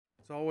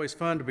Always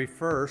fun to be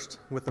first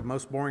with the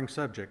most boring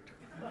subject.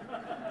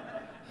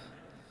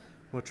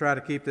 We'll try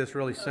to keep this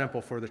really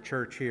simple for the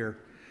church here.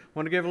 I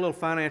want to give a little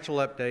financial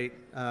update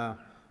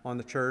on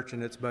the church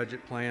and its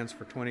budget plans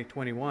for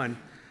 2021.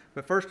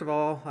 But first of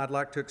all, I'd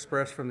like to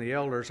express from the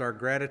elders our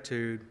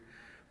gratitude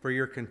for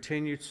your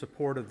continued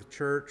support of the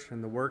church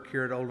and the work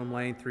here at Oldham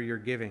Lane through your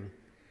giving.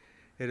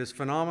 It is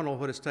phenomenal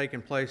what has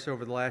taken place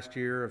over the last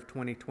year of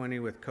 2020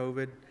 with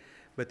COVID,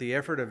 but the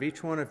effort of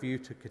each one of you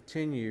to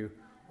continue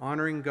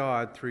honoring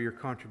God through your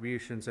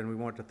contributions, and we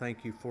want to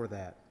thank you for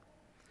that.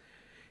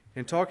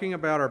 In talking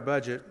about our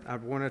budget, I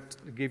wanted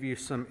to give you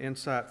some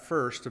insight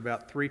first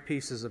about three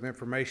pieces of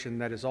information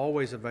that is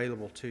always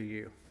available to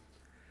you.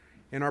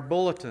 In our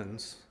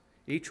bulletins,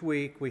 each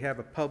week we have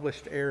a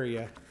published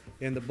area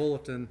in the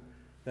bulletin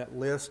that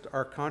lists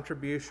our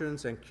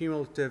contributions and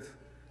cumulative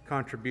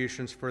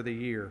contributions for the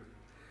year.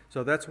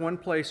 So that's one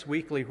place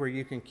weekly where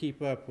you can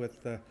keep up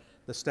with the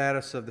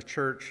status of the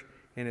church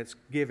and its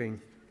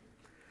giving.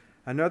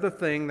 Another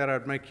thing that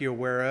I'd make you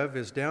aware of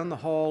is down the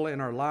hall in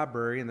our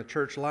library, in the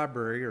church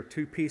library, are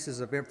two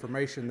pieces of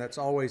information that's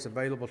always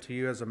available to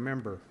you as a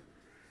member.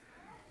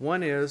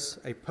 One is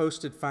a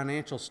posted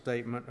financial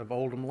statement of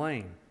Oldham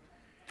Lane.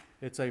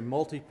 It's a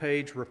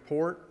multi-page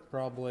report,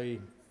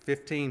 probably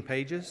 15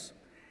 pages,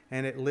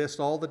 and it lists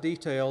all the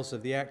details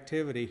of the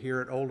activity here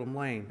at Oldham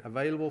Lane,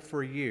 available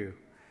for you.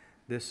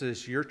 This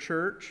is your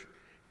church,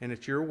 and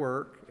it's your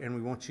work, and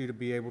we want you to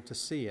be able to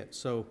see it.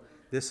 So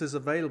this is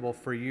available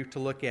for you to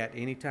look at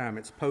anytime.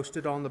 It's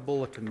posted on the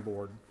bulletin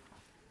board.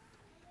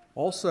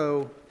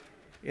 Also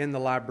in the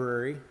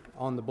library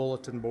on the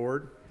bulletin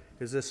board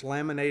is this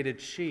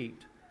laminated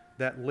sheet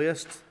that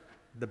lists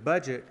the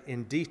budget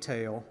in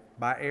detail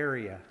by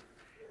area.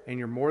 And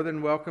you're more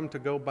than welcome to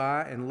go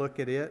by and look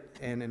at it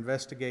and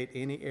investigate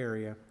any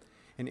area.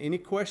 And any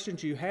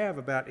questions you have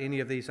about any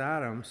of these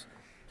items,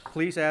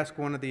 please ask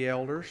one of the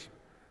elders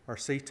or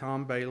see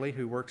Tom Bailey,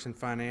 who works in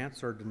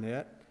finance, or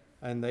Danette,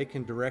 and they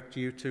can direct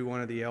you to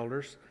one of the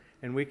elders,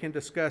 and we can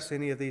discuss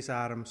any of these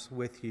items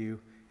with you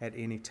at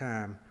any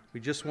time. We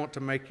just want to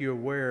make you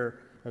aware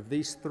of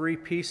these three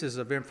pieces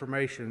of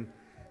information,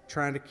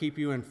 trying to keep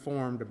you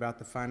informed about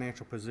the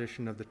financial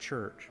position of the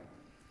church.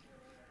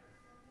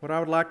 What I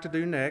would like to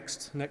do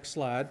next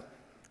slide,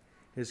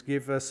 is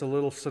give us a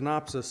little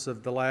synopsis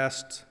of the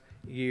last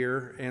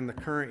year and the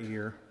current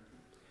year.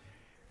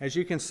 As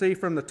you can see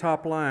from the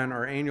top line,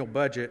 our annual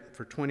budget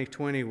for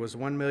 2020 was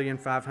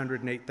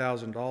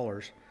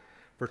 $1,508,000.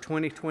 For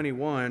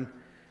 2021,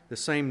 the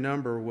same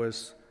number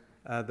was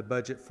the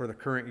budget for the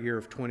current year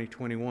of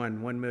 2021,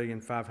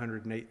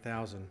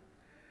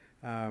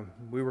 $1,508,000.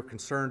 We were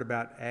concerned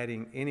about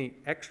adding any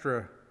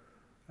extra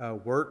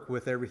work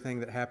with everything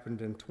that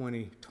happened in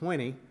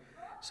 2020.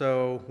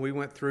 So we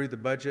went through the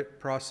budget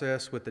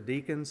process with the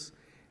deacons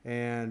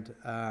and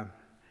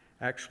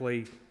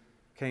actually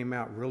came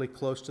out really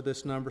close to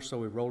this number, so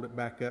we rolled it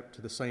back up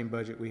to the same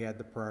budget we had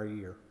the prior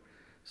year.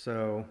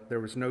 So there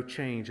was no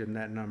change in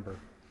that number.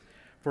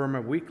 From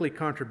a weekly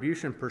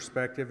contribution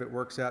perspective, it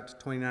works out to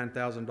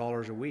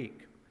 $29,000 a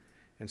week.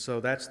 And so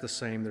that's the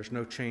same. There's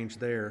no change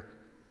there.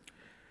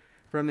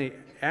 From the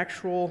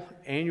actual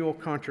annual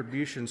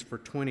contributions for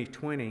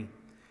 2020,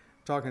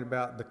 talking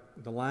about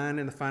the line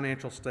in the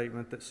financial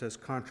statement that says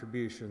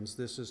contributions.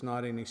 This is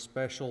not any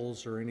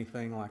specials or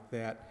anything like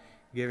that,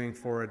 giving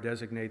for a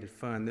designated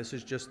fund. This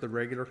is just the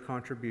regular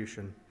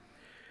contribution,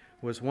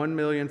 was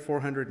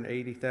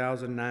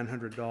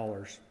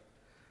 $1,480,900,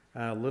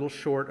 a little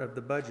short of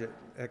the budget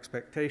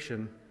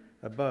expectation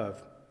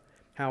above.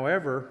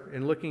 However,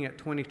 in looking at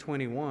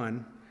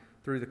 2021,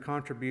 through the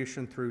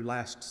contribution through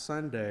last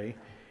Sunday,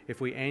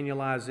 if we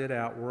annualize it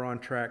out, we're on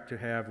track to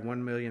have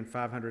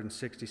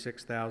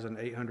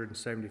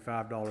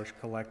 $1,566,875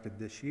 collected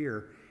this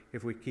year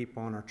if we keep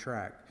on our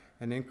track,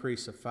 an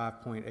increase of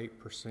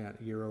 5.8%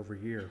 year over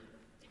year.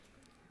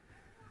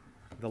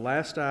 The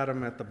last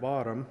item at the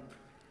bottom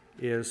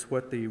is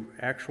what the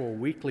actual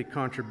weekly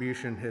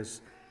contribution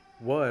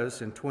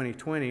was in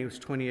 2020. It was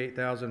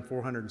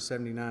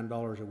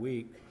 $28,479 a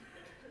week.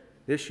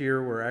 This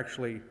year we're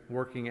actually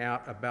working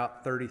out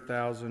about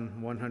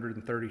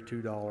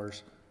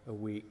 $30,132 a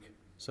week.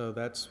 So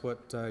that's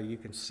what you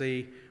can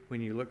see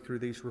when you look through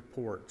these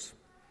reports.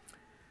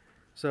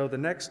 So the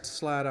next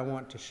slide I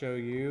want to show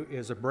you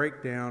is a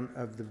breakdown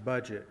of the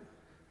budget.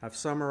 I've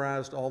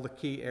summarized all the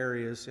key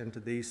areas into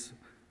these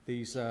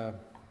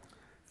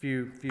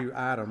few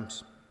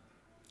items.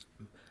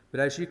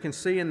 But as you can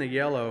see in the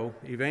yellow,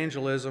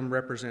 evangelism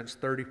represents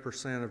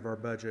 30% of our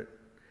budget.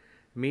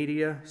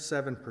 Media,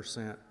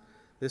 7%.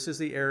 This is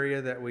the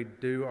area that we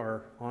do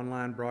our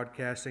online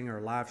broadcasting,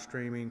 our live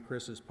streaming,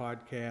 Chris's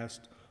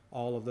podcast,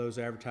 all of those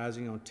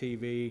advertising on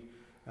TV,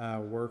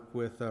 work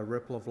with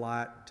Ripple of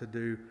Light to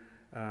do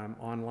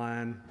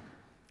online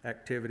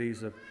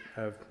activities of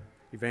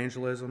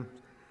evangelism.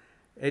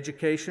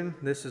 Education,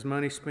 this is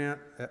money spent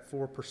at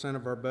 4%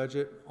 of our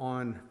budget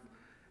on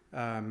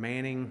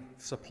manning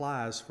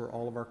supplies for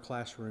all of our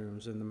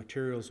classrooms and the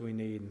materials we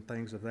need and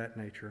things of that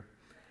nature.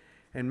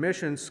 And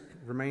missions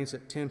remains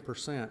at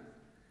 10%.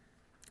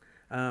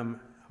 I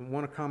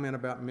want to comment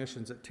about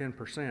missions at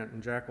 10%,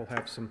 and Jack will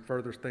have some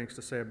further things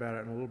to say about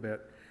it in a little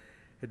bit.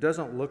 It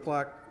doesn't look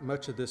like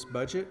much of this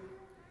budget,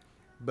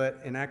 but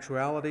in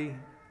actuality,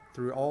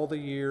 through all the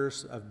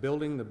years of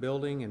building the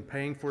building and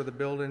paying for the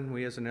building,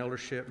 we as an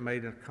eldership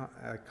made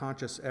a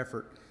conscious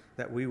effort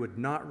that we would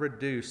not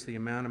reduce the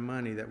amount of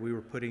money that we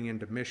were putting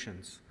into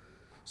missions.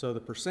 So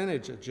the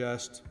percentage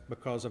adjusts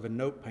because of a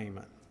note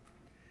payment.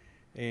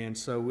 And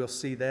so we'll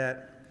see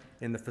that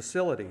in the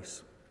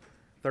facilities.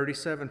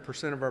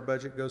 37% of our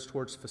budget goes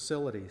towards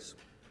facilities.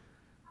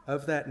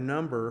 Of that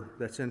number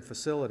that's in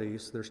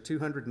facilities, there's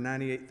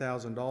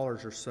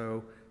 $298,000 or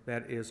so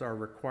that is our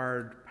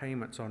required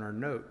payments on our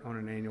note on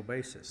an annual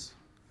basis.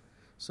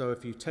 So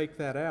if you take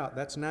that out,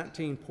 that's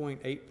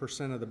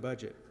 19.8% of the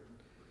budget.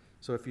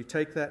 So if you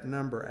take that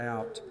number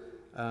out,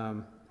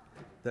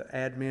 the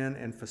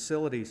admin and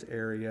facilities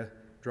area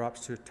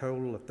drops to a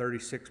total of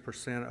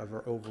 36% of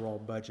our overall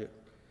budget.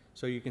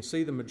 So you can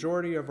see the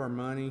majority of our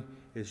money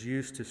is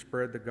used to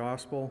spread the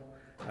gospel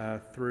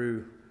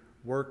through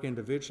work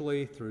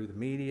individually, through the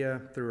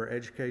media, through our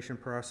education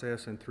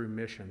process, and through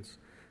missions.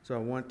 So I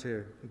want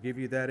to give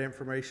you that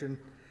information.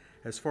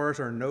 As far as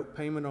our note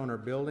payment on our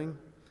building,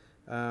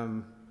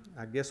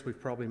 I guess we've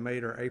probably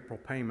made our April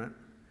payment.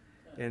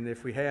 And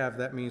if we have,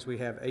 that means we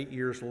have 8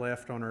 years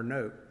left on our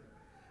note,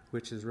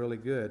 which is really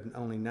good,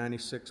 only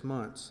 96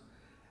 months.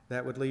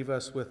 That would leave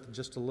us with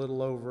just a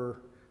little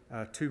over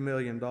 $2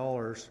 million,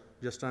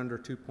 just under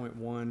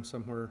 2.1,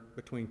 somewhere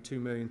between 2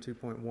 million,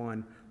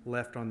 2.1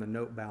 left on the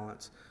note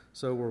balance.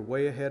 So we're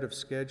way ahead of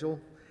schedule.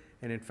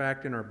 And in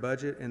fact, in our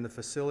budget in the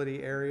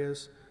facility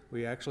areas,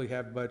 we actually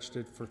have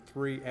budgeted for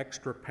 3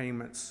 extra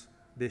payments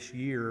this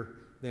year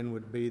than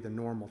would be the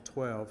normal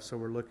 12. So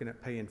we're looking at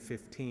paying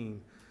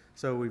 15.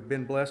 So we've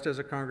been blessed as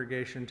a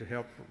congregation to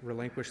help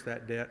relinquish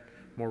that debt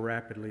more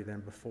rapidly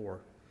than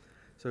before.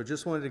 So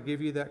just wanted to give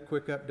you that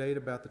quick update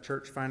about the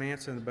church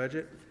finance and the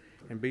budget.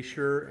 And be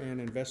sure and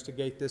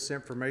investigate this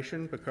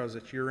information because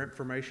it's your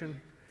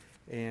information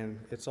and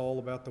it's all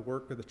about the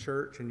work of the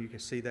church, and you can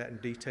see that in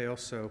detail.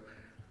 So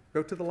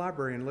go to the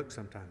library and look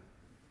sometime.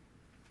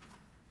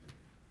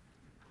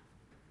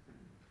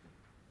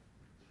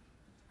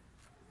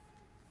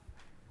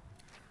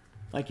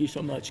 Thank you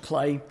so much,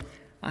 Clay.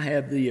 I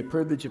have the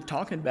privilege of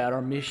talking about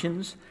our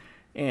missions,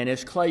 and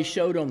as Clay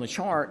showed on the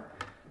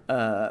chart,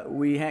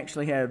 we have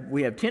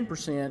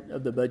 10%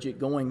 of the budget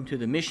going to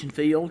the mission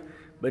field.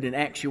 But in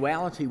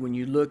actuality, when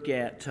you look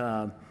at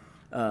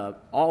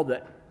all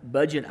the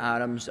budget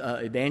items,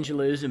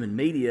 evangelism and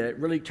media, it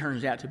really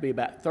turns out to be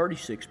about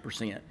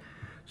 36%.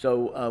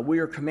 So we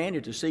are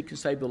commanded to seek and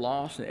save the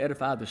lost and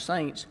edify the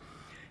saints.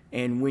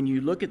 And when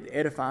you look at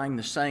edifying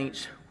the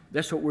saints,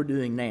 that's what we're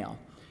doing now.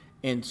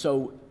 And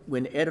so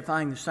when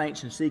edifying the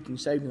saints and seeking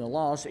saving the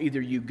lost, either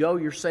you go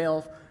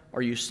yourself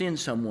or you send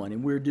someone.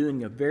 And we're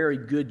doing a very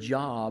good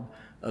job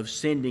of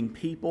sending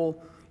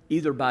people,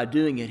 either by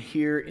doing it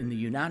here in the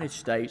United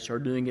States or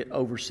doing it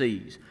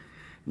overseas.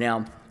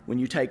 Now, when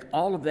you take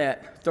all of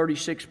that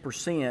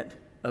 36%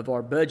 of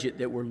our budget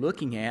that we're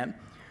looking at,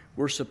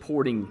 we're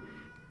supporting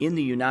in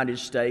the United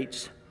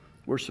States,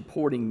 we're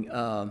supporting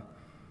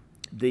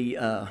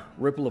the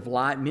Ripple of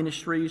Light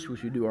Ministries,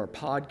 which we do our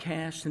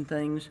podcasts and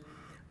things.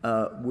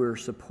 We're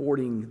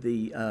supporting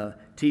the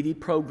TV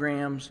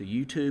programs, the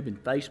YouTube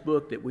and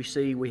Facebook that we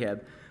see. We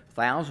have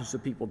thousands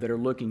of people that are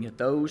looking at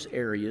those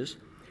areas.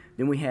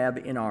 Then we have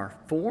in our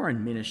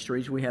foreign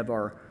ministries, we have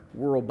our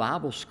World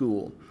Bible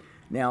School.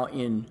 Now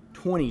in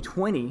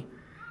 2020,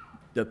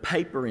 the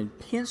paper and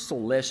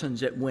pencil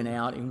lessons that went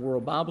out in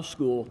World Bible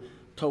School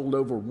totaled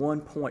over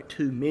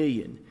 1.2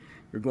 million.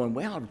 You're going,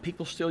 wow, do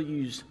people still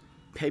use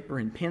paper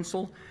and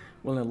pencil?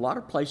 Well, in a lot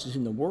of places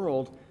in the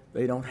world,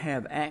 they don't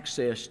have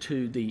access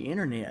to the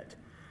internet.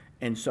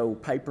 And so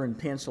paper and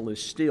pencil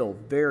is still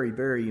very,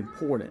 very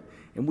important.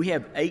 And we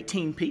have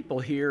 18 people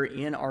here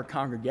in our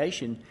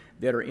congregation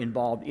that are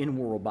involved in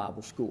World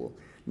Bible School.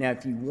 Now,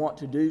 if you want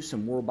to do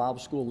some World Bible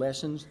School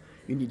lessons,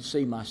 you need to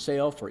see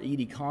myself or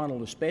Edie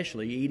Connell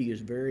especially. Edie is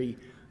very,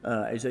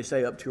 as they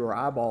say, up to her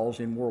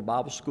eyeballs in World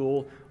Bible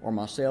School, or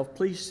myself.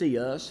 Please see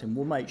us, and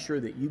we'll make sure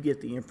that you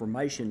get the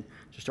information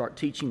to start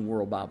teaching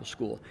World Bible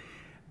School.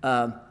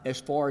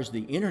 As far as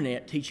the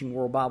internet teaching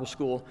World Bible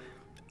School,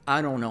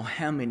 I don't know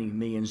how many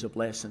millions of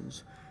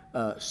lessons.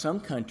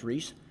 Some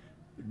countries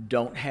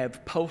don't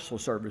have postal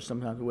service.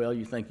 Sometimes, well,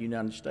 you think the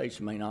United States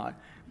may not.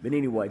 But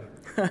anyway,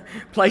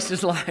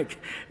 places like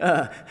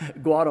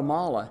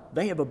Guatemala,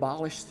 they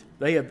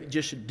have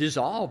just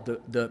dissolved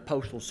the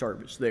postal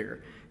service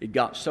there. It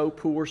got so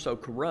poor, so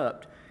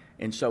corrupt,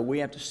 and so we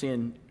have to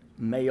send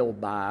mail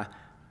by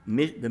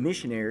the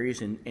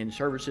missionaries and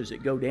services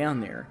that go down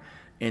there.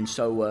 And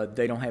so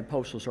they don't have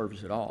postal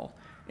service at all.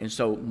 And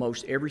so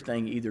most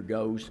everything either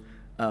goes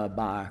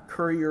by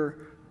courier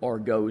or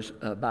goes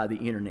by the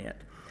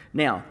internet.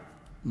 Now,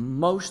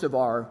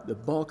 the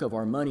bulk of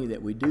our money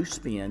that we do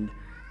spend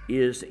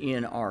is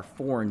in our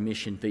foreign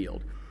mission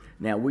field.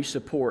 Now, we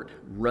support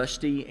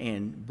Rusty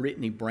and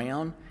Brittany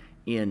Brown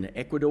in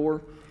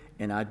Ecuador,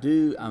 and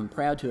I'm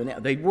proud to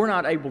announce they were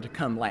not able to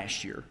come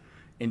last year.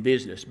 and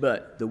visit us.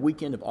 But the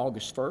weekend of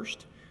August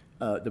 1st,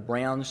 the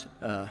Browns,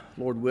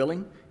 Lord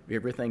willing, if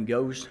everything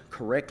goes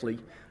correctly,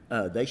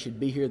 they should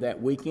be here that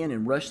weekend,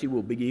 and Rusty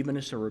will be giving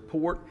us a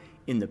report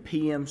in the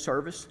PM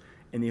service,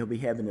 and he'll be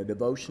having a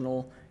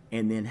devotional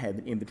and then have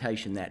an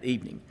invitation that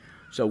evening.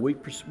 So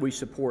we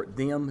support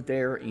them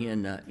there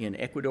in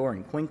Ecuador,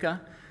 in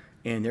Cuenca,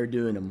 and they're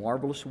doing a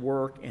marvelous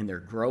work, and they're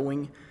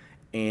growing,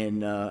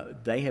 and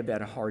they have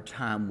had a hard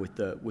time with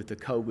the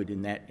COVID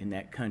in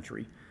that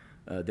country.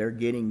 They're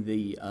getting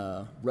the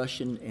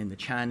Russian and the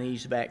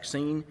Chinese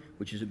vaccine,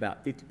 which is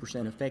about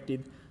 50%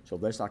 effective, so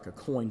that's like a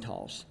coin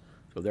toss.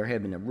 So they're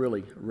having a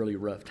really, really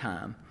rough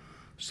time.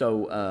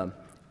 So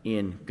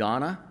in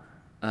Ghana,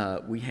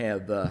 we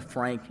have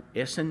Frank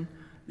Essen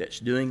that's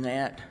doing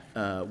that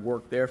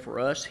work there for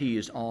us. He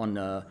is on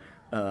a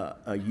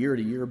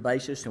year-to-year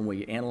basis, and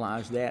we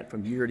analyze that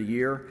from year to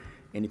year.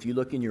 And if you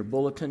look in your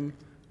bulletin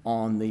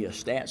on the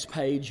stats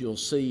page, you'll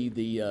see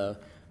the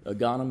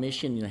Ghana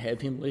mission. You have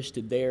him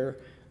listed there.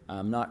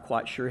 I'm not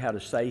quite sure how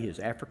to say his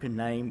African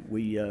name.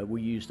 We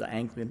use the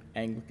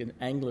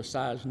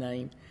anglicized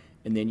name,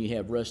 and then you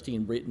have Rusty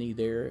and Brittany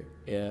there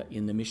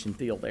in the mission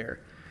field there.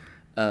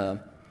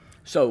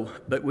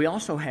 But we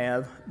also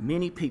have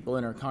many people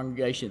in our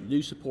congregation that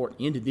do support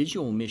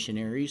individual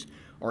missionaries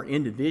or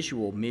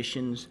individual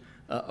missions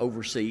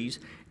overseas.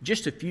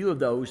 Just a few of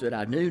those that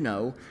I do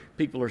know,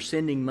 people are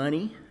sending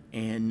money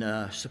and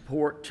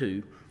support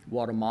to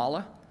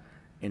Guatemala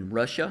and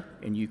Russia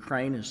and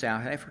Ukraine and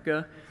South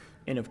Africa.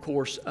 And of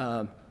course,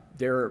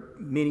 there are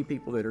many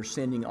people that are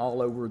sending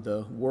all over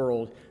the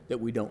world that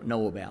we don't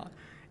know about.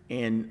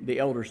 And the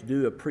elders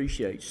do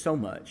appreciate so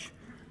much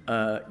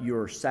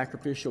your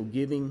sacrificial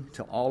giving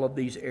to all of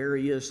these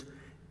areas.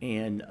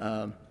 And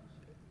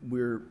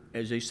we're,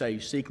 as they say,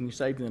 seeking,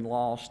 saving the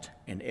lost,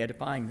 and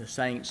edifying the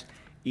saints.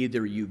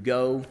 Either you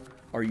go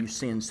or you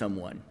send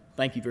someone.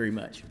 Thank you very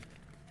much.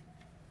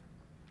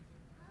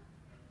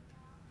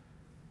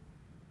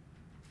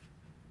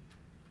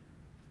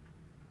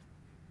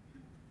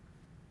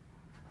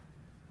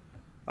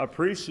 I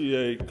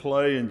appreciate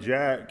Clay and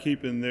Jack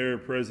keeping their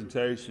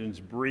presentations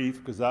brief,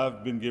 because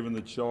I've been given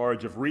the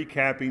charge of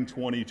recapping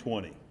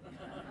 2020.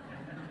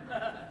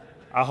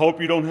 I hope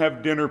you don't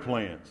have dinner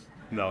plans.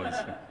 No,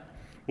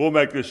 we'll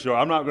make this short.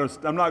 I'm not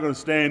going to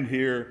stand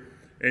here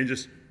and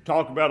just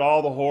talk about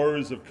all the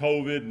horrors of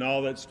COVID and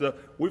all that stuff.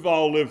 We've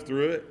all lived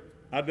through it.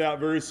 I doubt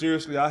very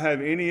seriously I have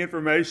any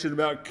information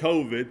about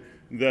COVID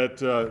that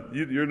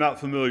you're not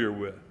familiar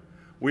with.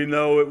 We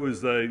know it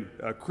was a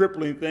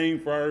crippling thing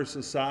for our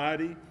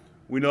society.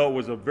 We know it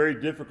was a very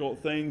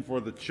difficult thing for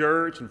the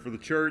church and for the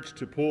church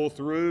to pull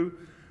through.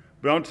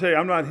 But I'll tell you,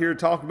 I'm not here to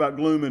talk about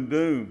gloom and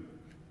doom.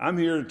 I'm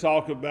here to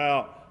talk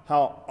about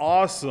how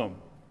awesome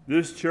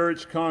this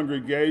church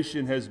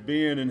congregation has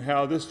been, and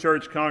how this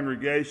church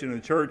congregation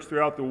and church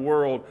throughout the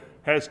world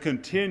has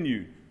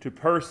continued to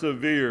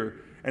persevere,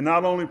 and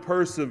not only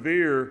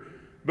persevere,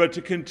 but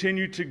to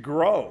continue to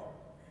grow.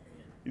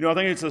 You know, I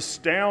think it's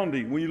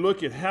astounding when you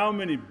look at how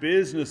many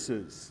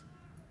businesses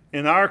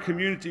in our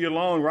community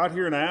alone, right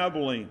here in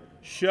Abilene,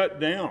 shut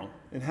down,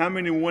 and how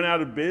many went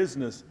out of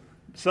business,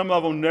 some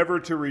of them never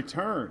to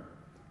return.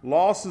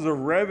 Losses of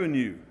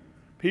revenue,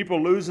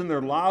 people losing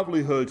their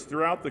livelihoods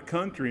throughout the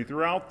country,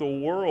 throughout the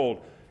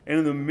world. And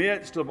in the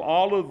midst of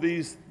all of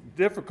these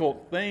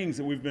difficult things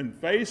that we've been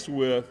faced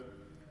with,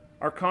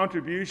 our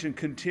contribution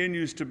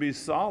continues to be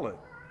solid.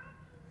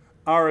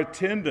 Our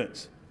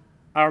attendance,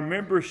 our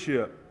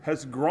membership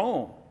has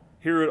grown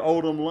here at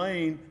Oldham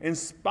Lane in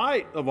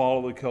spite of all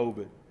of the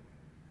COVID.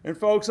 And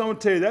folks, I'm going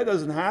to tell you, that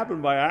doesn't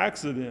happen by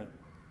accident.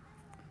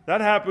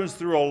 That happens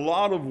through a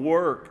lot of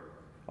work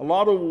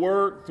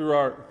through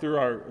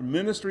our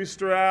ministry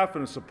staff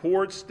and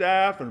support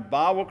staff and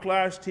Bible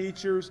class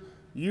teachers,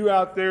 you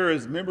out there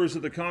as members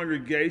of the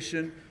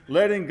congregation,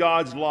 letting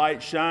God's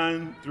light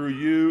shine through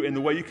you in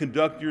the way you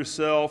conduct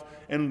yourself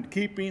and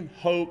keeping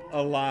hope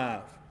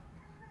alive.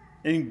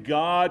 And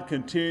God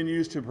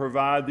continues to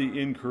provide the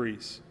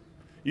increase.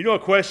 You know, a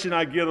question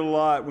I get a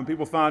lot when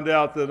people find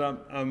out that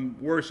I'm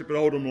worshiping at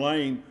Oldham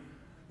Lane,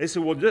 they say,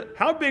 well,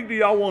 how big do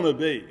y'all want to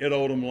be at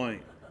Oldham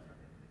Lane?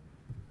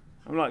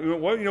 I'm like,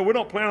 well, you know, we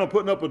don't plan on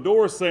putting up a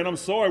door saying, I'm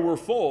sorry, we're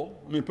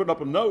full. I mean, putting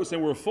up a note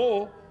saying we're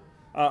full.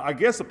 I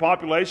guess the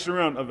population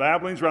of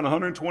Abilene is around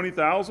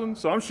 120,000,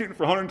 so I'm shooting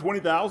for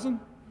 120,000,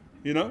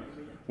 you know.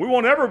 We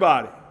want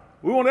everybody.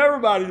 We want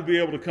everybody to be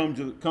able to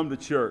come to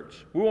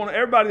church. We want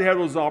everybody to have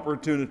those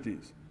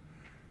opportunities.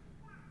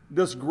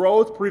 Does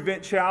growth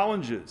prevent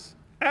challenges?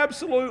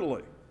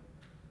 Absolutely.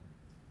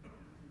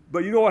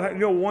 But you know what? You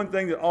know one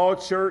thing that all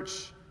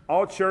churches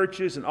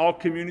and all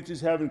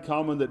communities have in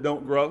common that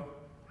don't grow?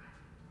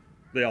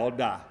 They all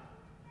die.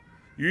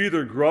 You're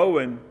either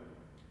growing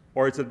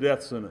or it's a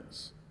death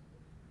sentence.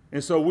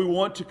 And so we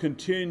want to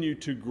continue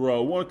to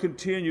grow. We want to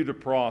continue to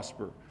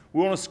prosper.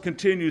 We want to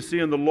continue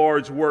seeing the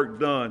Lord's work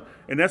done.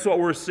 And that's what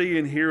we're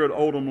seeing here at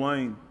Oldham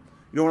Lane.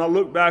 You know, when I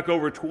look back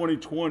over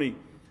 2020,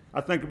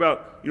 I think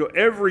about, you know,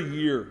 every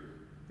year,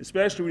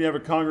 especially when you have a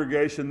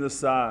congregation this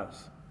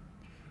size,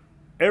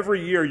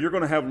 every year you're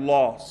going to have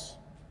loss.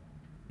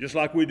 just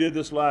like we did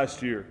this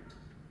last year.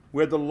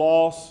 We had the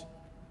loss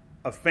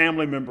of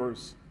family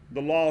members,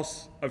 the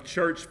loss of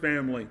church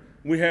family.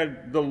 We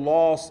had the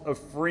loss of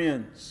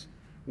friends.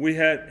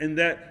 And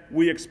that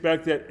we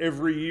expect that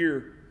every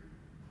year.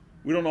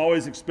 We don't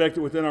always expect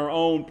it within our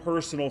own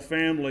personal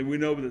family. We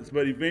know that,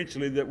 but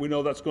eventually that we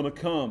know that's going to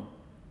come.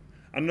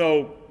 I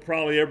know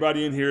probably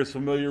everybody in here is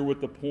familiar with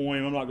the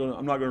poem. I'm not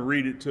going to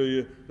read it to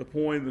you. The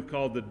poem is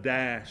called "The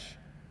Dash."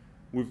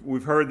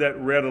 We've heard that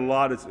read a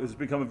lot. It's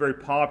become a very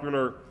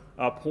popular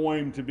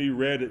poem to be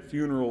read at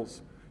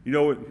funerals. You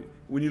know,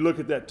 when you look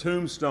at that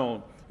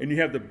tombstone and you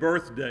have the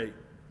birthday,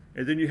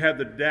 and then you have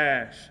the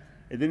dash,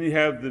 and then you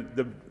have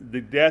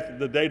the death,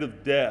 the date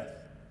of death.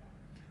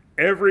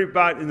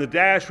 Everybody, and the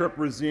dash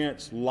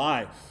represents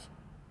life.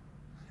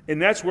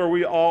 And that's where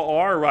we all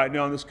are right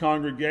now in this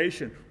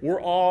congregation.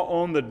 We're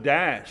all on the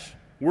dash.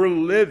 We're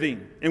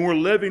living, and we're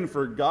living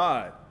for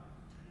God.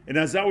 And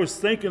as I was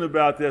thinking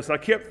about this, I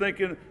kept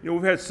thinking,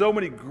 we've had so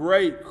many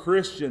great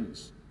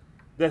Christians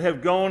that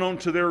have gone on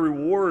to their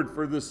reward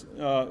for this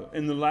during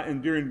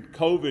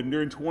COVID and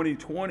during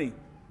 2020.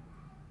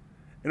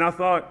 And I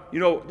thought,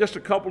 just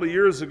a couple of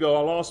years ago,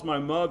 I lost my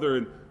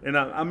mother, and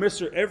I miss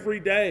her every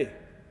day.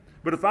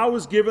 But if I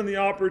was given the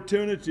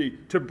opportunity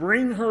to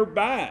bring her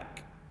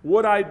back,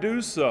 would I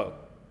do so?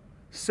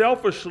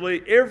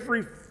 Selfishly,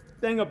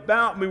 everything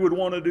about me would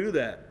want to do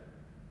that.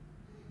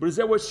 But is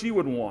that what she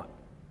would want?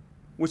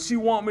 Would she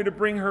want me to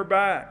bring her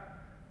back?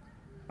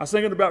 I was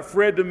thinking about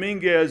Fred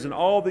Dominguez and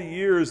all the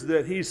years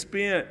that he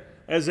spent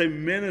as a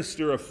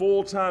minister, a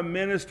full-time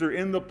minister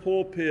in the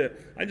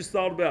pulpit. I just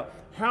thought about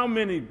how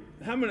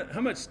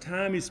much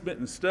time he spent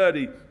in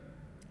study,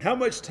 how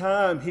much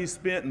time he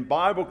spent in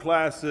Bible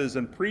classes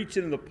and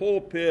preaching in the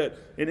pulpit,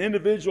 in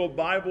individual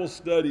Bible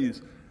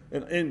studies,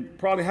 and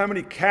probably how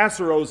many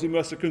casseroles he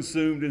must have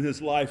consumed in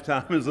his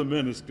lifetime as a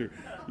minister.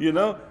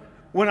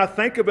 When I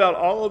think about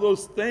all of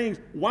those things,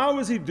 why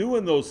was he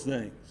doing those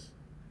things?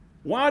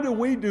 Why do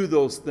we do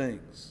those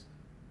things?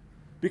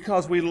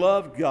 Because we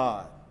love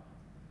God.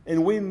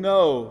 And we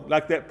know,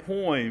 like that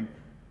poem,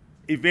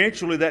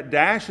 eventually that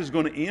dash is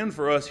going to end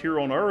for us here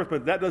on earth,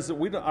 but that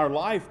doesn't, our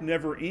life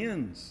never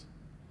ends.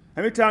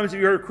 How many times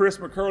have you heard Chris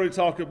McCurley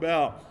talk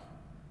about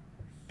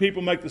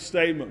people make the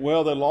statement,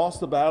 well, they lost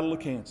the battle of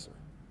cancer?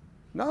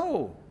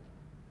 No.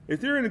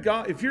 If you're in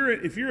God, if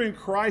you're in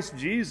Christ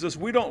Jesus,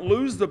 we don't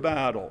lose the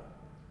battle.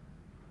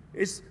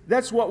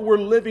 That's what we're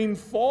living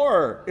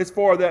for. It's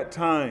for that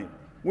time.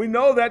 We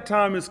know that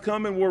time is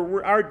coming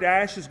where our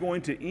dash is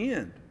going to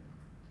end.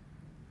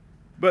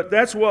 But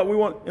that's what we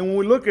want. And when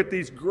we look at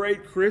these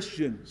great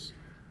Christians,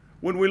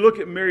 when we look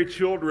at Mary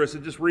Childress,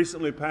 that just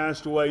recently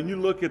passed away, and you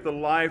look at the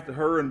life that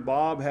her and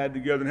Bob had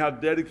together and how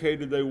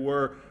dedicated they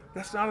were,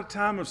 that's not a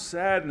time of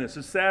sadness.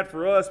 It's sad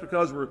for us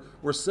because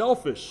we're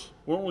selfish.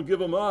 We don't want to give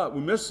them up.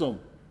 We miss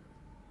them.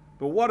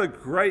 But what a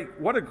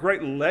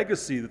great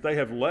legacy that they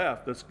have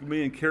left that's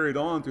being carried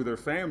on through their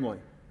family.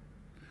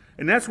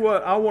 And that's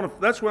what I want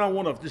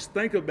to just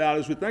think about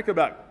as we think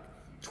about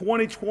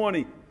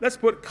 2020. Let's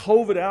put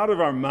COVID out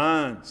of our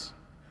minds.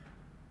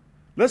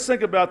 Let's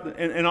think about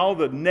and all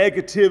the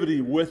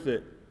negativity with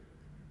it.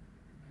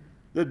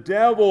 The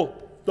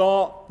devil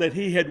thought that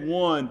he had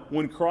won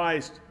when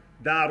Christ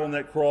died on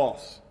that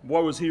cross.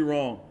 Boy, was he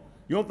wrong.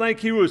 You don't think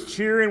he was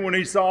cheering when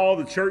he saw all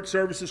the church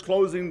services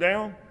closing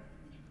down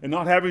and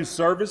not having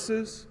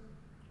services?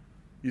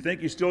 You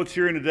think he's still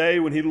cheering today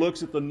when he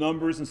looks at the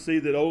numbers and see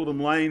that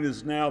Oldham Lane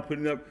is now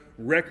putting up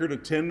record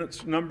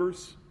attendance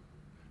numbers?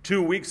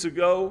 2 weeks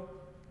ago,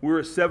 we were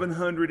at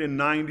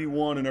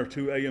 791 in our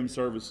 2 a.m.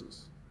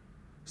 services.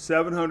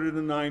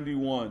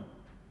 791.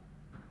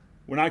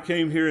 When I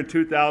came here in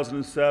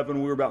 2007,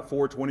 we were about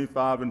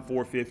 425 and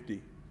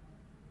 450.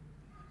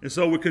 And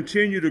so we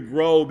continue to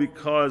grow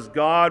because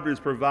God is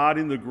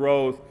providing the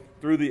growth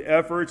through the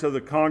efforts of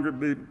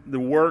the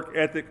work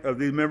ethic of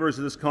the members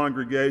of this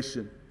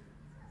congregation.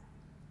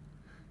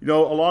 A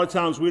lot of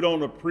times we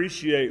don't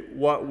appreciate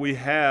what we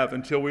have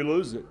until we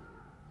lose it.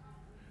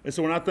 And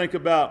so when I think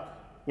about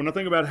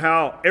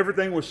how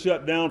everything was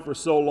shut down for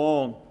so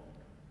long,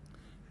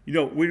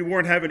 we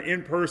weren't having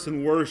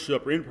in-person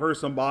worship or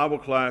in-person Bible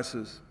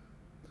classes.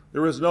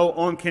 There was no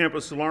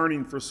on-campus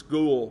learning for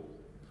school.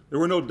 There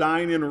were no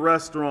dine-in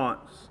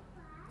restaurants.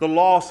 The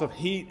loss of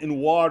heat and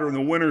water in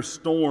the winter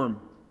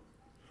storm.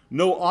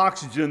 No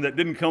oxygen that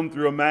didn't come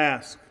through a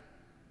mask.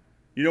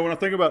 When I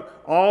think about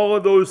all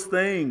of those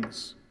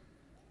things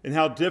and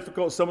how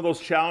difficult some of those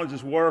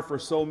challenges were for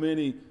so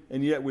many,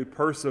 and yet we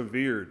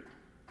persevered.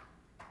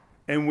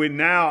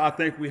 And I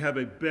think we have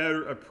a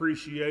better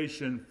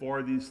appreciation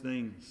for these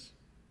things.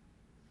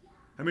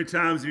 How many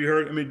times have you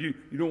heard, when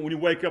you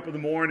wake up in the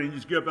morning, you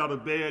just get up out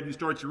of bed, you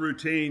start your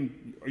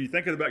routine, are you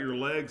thinking about your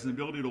legs and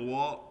the ability to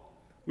walk?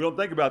 We don't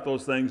think about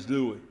those things,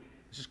 do we? It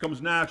just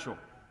comes natural.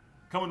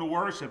 Coming to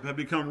worship have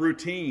become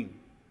routine.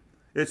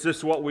 It's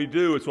just what we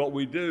do. It's what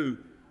we do.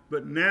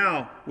 But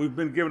now we've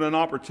been given an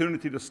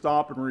opportunity to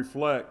stop and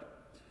reflect.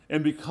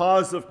 And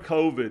because of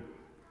COVID,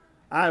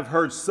 I've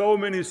heard so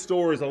many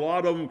stories, a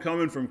lot of them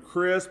coming from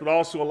Chris, but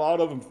also a lot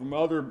of them from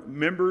other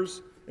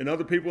members and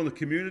other people in the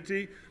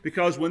community,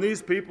 because when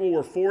these people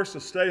were forced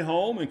to stay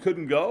home and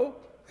couldn't go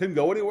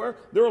anywhere,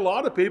 there were a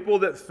lot of people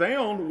that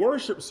found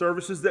worship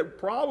services that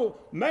probably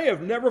may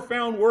have never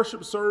found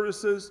worship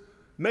services,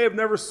 may have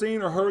never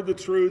seen or heard the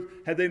truth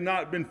had they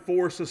not been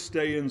forced to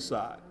stay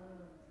inside.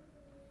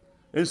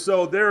 And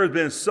so there have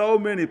been so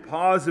many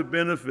positive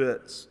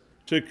benefits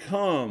to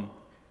come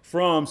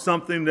from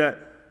something that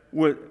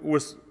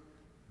was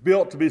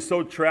built to be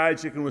so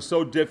tragic and was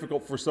so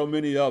difficult for so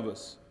many of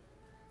us.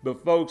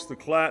 But folks, the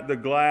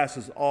glass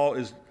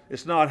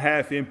it's not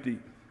half empty.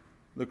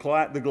 The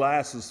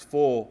glass is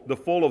full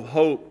of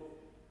hope.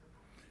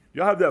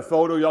 Y'all have that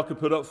photo y'all can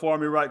put up for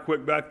me right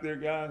quick back there,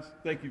 guys?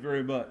 Thank you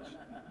very much.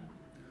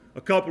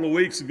 A couple of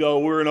weeks ago,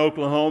 we were in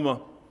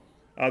Oklahoma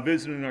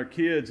visiting our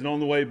kids, and on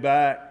the way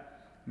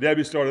back,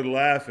 Debbie started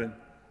laughing.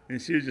 And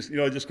she was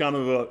just kind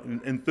of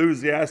an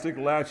enthusiastic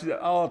laugh. She said,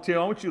 "Oh, Tim,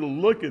 I want you to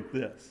look at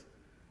this.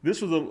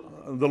 This was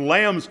the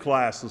Lambs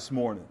class this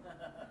morning."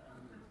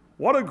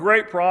 What a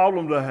great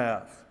problem to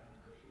have.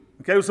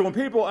 Okay, so when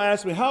people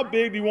ask me, how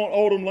big do you want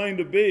Oldham Lane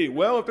to be?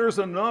 Well, if there's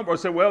a number, I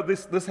say, well,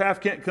 this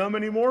half can't come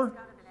anymore.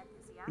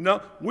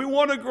 No, we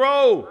want to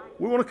grow.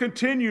 We want to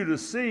continue to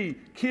see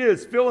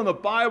kids filling the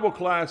Bible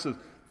classes.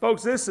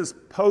 Folks, this is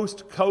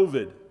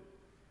post-COVID.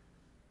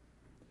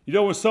 You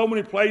know, when so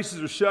many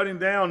places are shutting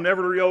down,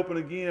 never to reopen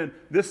again,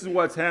 this is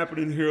what's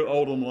happening here at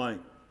Oldham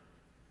Lane.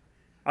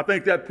 I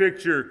think that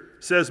picture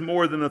says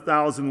more than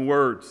 1,000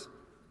 words.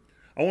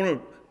 I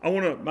know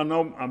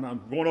I'm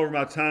going over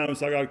my time,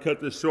 so I got to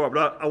cut this short,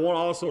 but I want to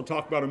also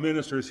talk about our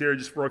ministers here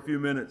just for a few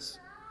minutes.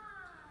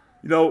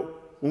 You know,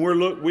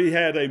 when we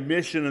had a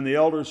mission in the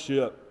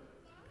eldership.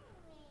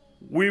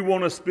 We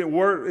want to spend,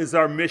 where is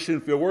our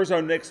mission field? Where's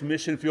our next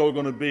mission field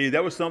going to be?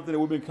 That was something that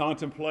we've been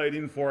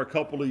contemplating for a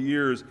couple of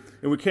years.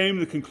 And we came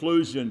to the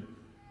conclusion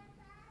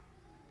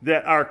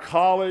that our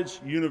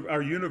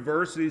our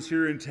universities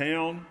here in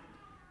town,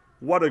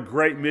 what a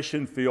great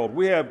mission field.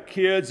 We have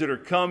kids that are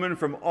coming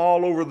from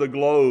all over the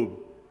globe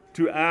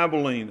to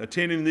Abilene,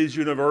 attending these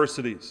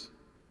universities.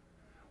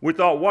 We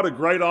thought, what a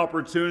great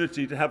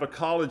opportunity to have a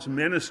college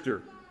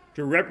minister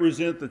to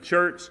represent the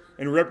church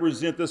and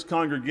represent this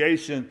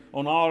congregation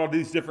on all of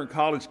these different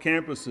college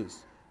campuses.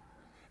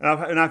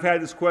 And I've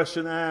had this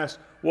question asked,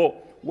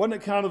 well, wasn't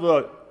it kind of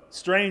a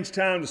strange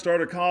time to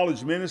start a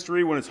college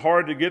ministry when it's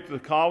hard to get to the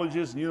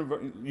colleges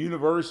and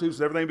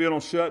universities, everything being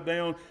on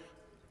shutdown?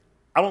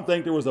 I don't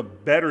think there was a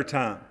better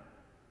time.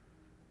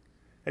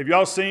 Have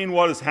y'all seen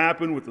what has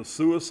happened with the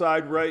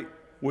suicide rate,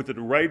 with the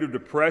rate of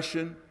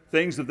depression,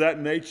 things of that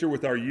nature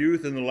with our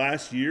youth in the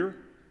last year?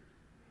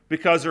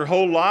 Because their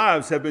whole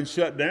lives have been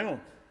shut down.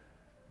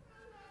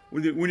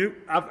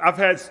 I've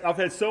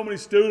had so many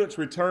students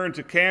return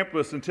to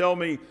campus and tell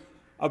me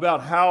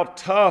about how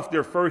tough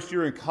their first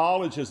year in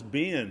college has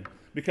been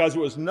because it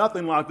was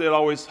nothing like they'd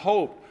always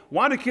hoped.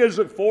 Why do kids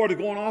look forward to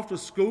going off to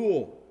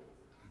school?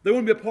 They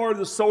want to be a part of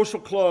the social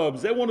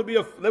clubs. They want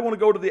to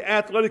go to the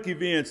athletic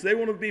events. They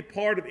want to be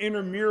part of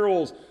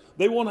intramurals.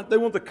 They want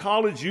the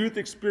college youth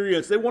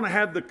experience. They want to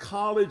have the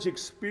college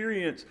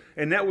experience,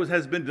 and that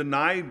has been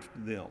denied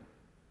them.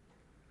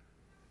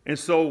 And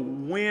so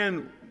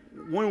when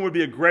would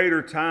be a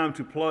greater time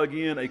to plug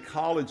in a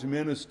college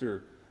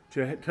minister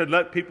to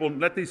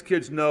let these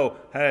kids know,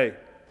 hey,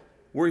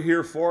 we're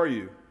here for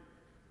you,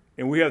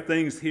 and we have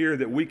things here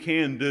that we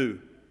can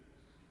do.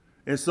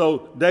 And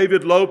so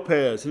David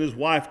Lopez and his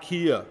wife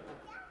Kia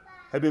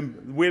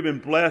we have been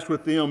blessed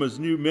with them as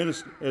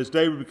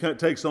David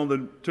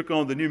took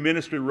on the new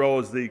ministry role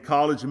as the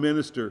college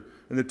minister,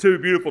 and the two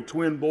beautiful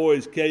twin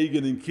boys,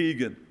 Kagan and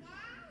Keegan.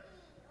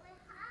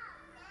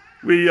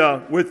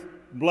 With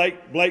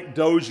Blake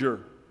Dozier.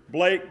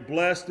 Blake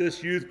blessed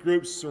this youth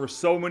group for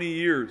so many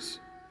years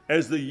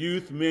as the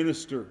youth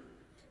minister.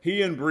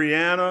 He and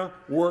Brianna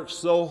worked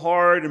so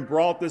hard and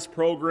brought this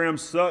program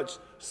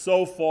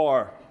so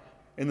far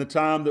in the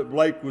time that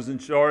Blake was in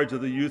charge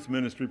of the youth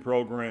ministry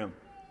program.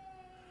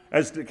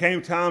 As it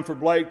came time for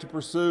Blake to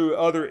pursue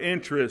other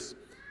interests,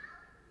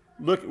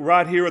 look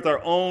right here with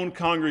our own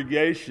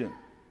congregation,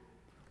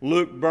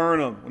 Luke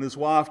Burnham and his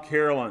wife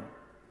Carolyn,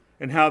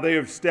 and how they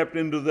have stepped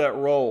into that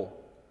role.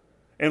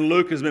 And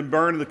Luke has been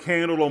burning the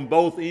candle on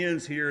both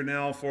ends here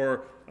now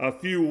for a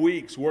few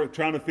weeks,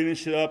 trying to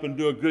finish it up and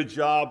do a good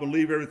job and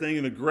leave everything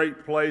in a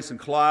great place in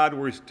Clyde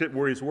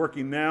where he's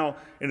working now,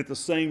 and at the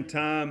same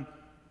time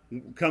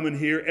coming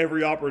here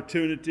every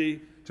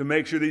opportunity to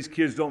make sure these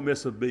kids don't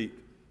miss a beat.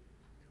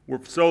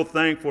 We're so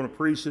thankful and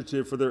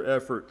appreciative for their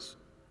efforts.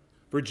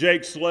 For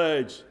Jake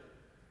Sledge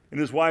and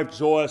his wife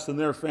Joyce and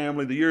their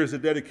family, the years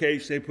of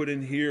dedication they put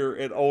in here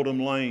at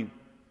Oldham Lane.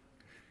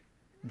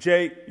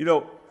 Jake,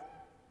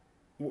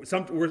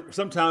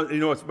 sometimes,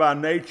 it's by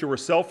nature, we're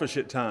selfish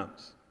at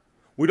times.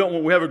 We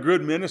have a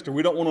good minister.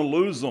 We don't want to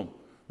lose them.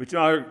 But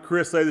I heard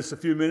Chris say this a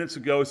few minutes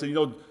ago. He said,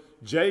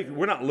 Jake,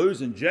 we're not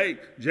losing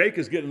Jake. Jake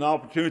is getting an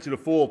opportunity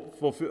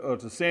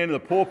to stand in the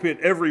pulpit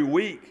every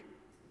week.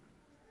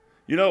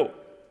 We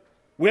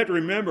have to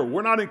remember,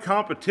 we're not in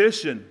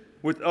competition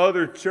with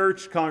other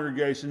church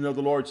congregations of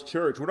the Lord's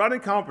church. We're not in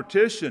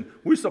competition.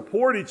 We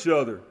support each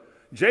other.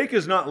 Jake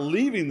is not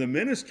leaving the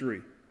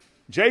ministry.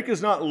 Jake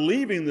is not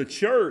leaving the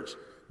church.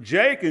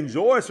 Jake and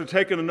Joyce are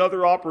taking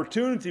another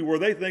opportunity where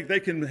they think they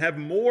can have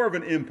more of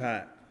an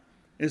impact.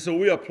 And so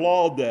we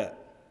applaud that.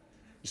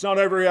 It's not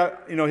every,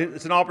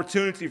 it's an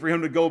opportunity for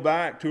him to go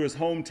back to his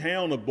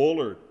hometown of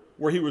Bullard,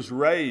 where he was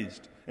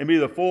raised, and be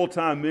the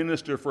full-time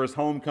minister for his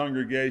home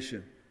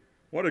congregation.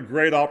 What a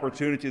great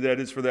opportunity that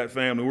is for that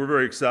family. We're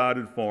very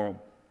excited for him.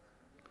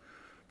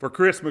 For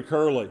Chris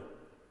McCurley,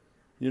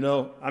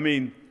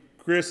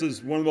 Chris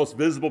is one of the most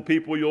visible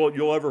people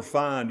you'll ever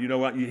find.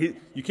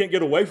 You can't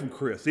get away from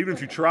Chris. Even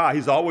if you try,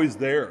 he's always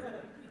there.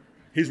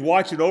 He's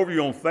watching over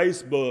you on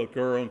Facebook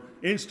or on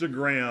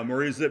Instagram,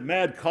 or he's at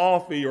Mad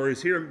Coffee, or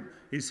he's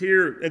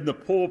here in the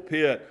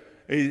pulpit.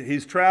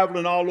 He's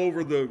traveling all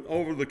over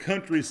the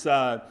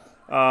countryside,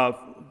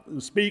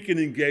 speaking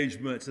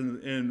engagements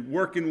and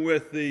working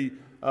with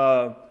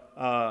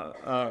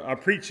our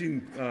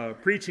preaching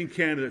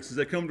candidates as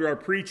they come to our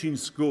preaching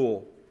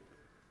school.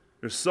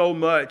 There's so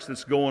much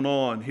that's going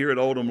on here at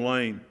Oldham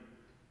Lane,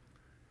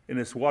 and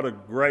it's what a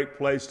great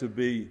place to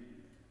be,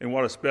 and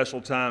what a special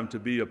time to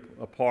be a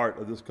part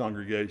of this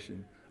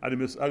congregation. I didn't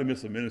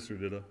miss a minister,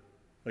 did I? Did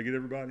I get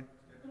everybody?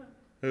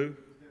 Who?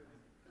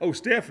 Oh,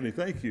 Stephanie,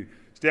 thank you.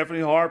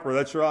 Stephanie Harper,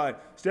 that's right.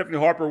 Stephanie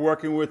Harper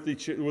working with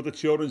the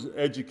children's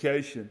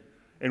education,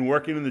 and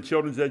working in the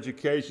children's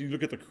education. You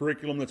look at the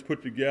curriculum that's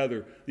put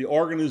together, the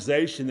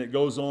organization that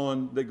goes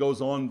on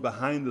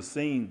behind the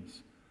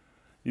scenes.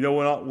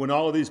 When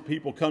all of these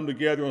people come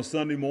together on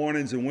Sunday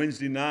mornings and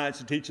Wednesday nights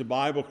to teach the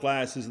Bible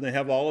classes, and they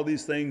have all of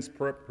these things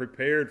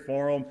prepared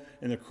for them,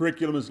 and the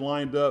curriculum is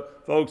lined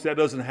up, folks, that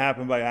doesn't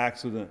happen by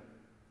accident.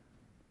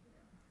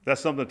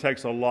 That's something that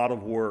takes a lot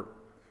of work.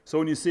 So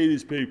when you see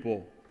these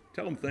people,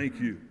 tell them thank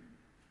you.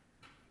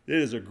 It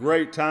is a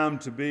great time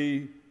to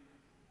be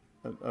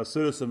a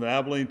citizen of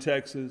Abilene,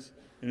 Texas,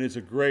 and it's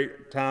a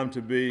great time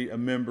to be a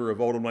member of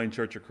Oldham Lane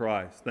Church of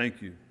Christ.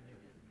 Thank you.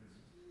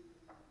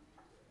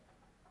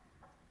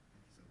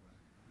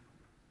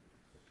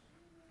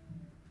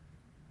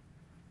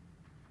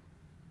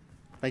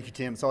 Thank you,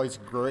 Tim. It's always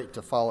great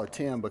to follow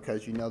Tim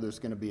because you know there's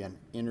going to be an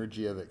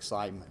energy of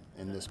excitement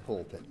in this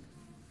pulpit.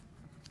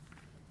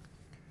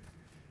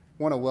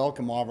 I want to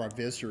welcome all of our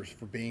visitors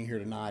for being here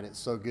tonight. It's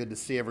so good to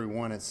see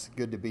everyone. It's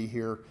good to be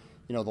here.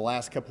 The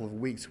last couple of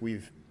weeks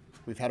we've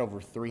had over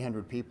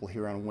 300 people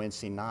here on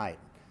Wednesday night.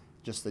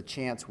 Just the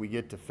chance we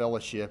get to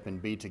fellowship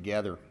and be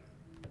together.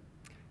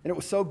 And it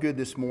was so good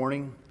this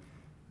morning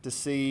to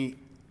see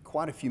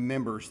quite a few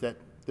members that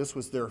this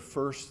was their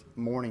first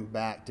morning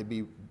back to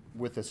be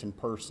with us in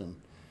person.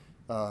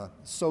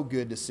 So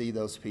good to see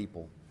those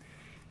people.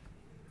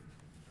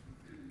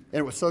 And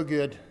it was so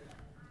good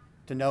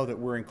to know that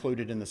we're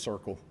included in the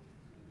circle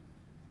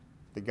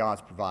that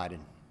God's provided.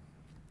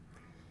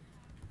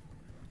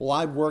 Well,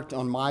 I worked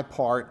on my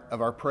part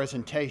of our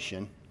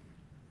presentation,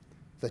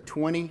 the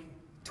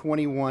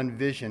 2021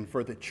 vision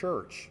for the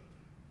church,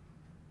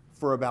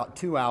 for about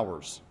 2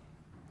 hours.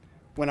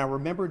 When I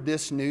remembered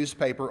this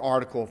newspaper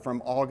article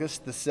from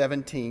August the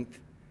 17th,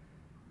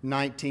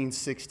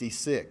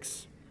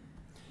 1966.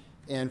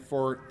 And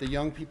for the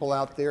young people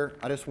out there,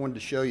 I just wanted to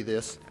show you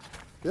this.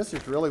 This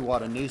is really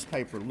what a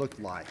newspaper looked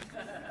like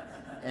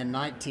in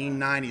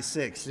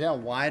 1996. See how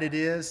wide it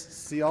is?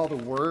 See all the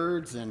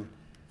words?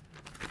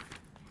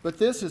 But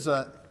this is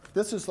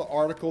the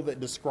article that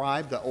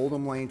described the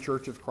Oldham Lane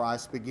Church of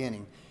Christ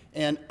beginning.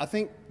 And I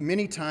think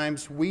many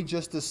times we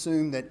just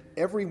assume that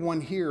everyone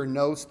here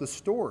knows the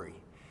story.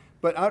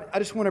 But I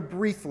just want to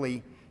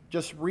briefly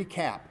just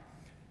recap.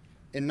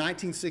 In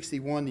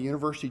 1961, the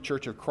University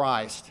Church of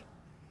Christ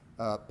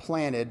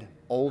planted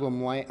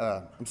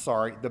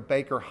the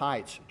Baker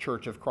Heights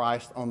Church of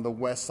Christ on the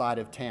west side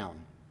of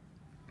town.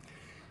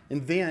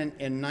 And then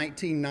in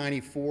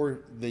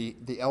 1994, the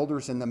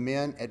elders and the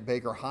men at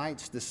Baker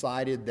Heights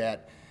decided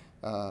that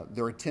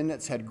their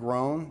attendance had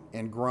grown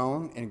and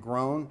grown and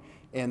grown,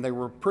 and they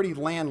were pretty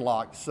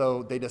landlocked,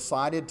 so they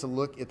decided to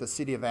look at the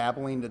city of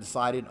Abilene. They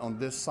decided on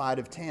this side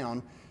of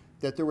town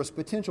that there was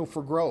potential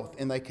for growth,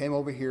 and they came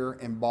over here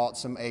and bought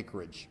some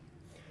acreage.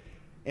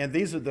 And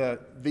these are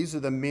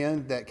the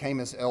men that came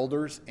as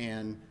elders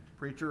and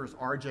preachers: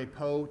 R.J.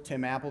 Poe,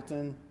 Tim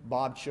Appleton,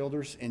 Bob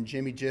Childers, and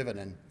Jimmy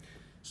Jividen.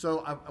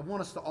 So I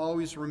want us to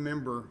always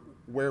remember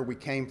where we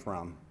came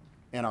from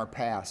and our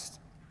past.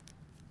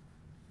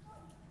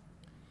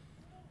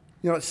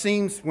 It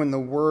seems when the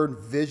word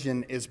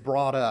vision is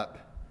brought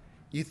up,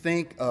 you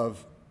think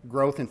of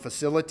growth in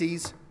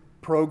facilities,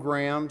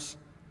 programs,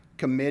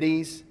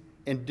 committees,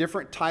 and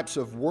different types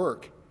of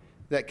work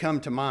that come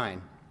to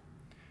mind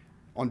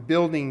on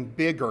building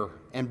bigger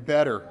and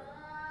better,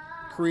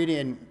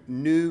 creating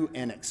new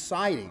and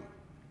exciting.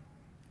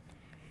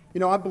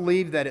 I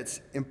believe that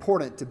it's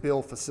important to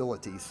build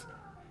facilities,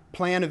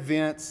 plan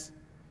events,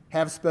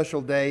 have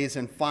special days,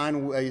 and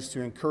find ways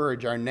to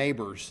encourage our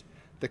neighbors,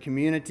 the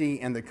community,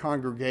 and the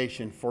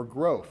congregation for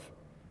growth.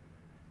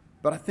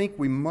 But I think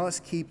we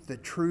must keep the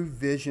true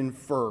vision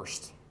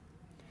first.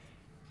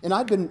 And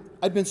I've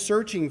been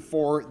searching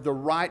for the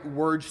right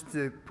words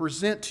to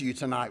present to you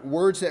tonight,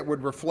 words that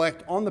would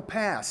reflect on the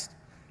past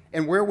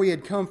and where we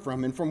had come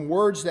from, and from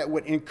words that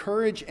would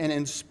encourage and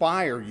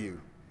inspire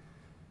you,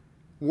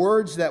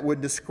 words that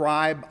would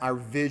describe our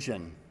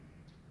vision,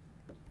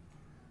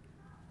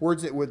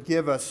 words that would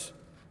give us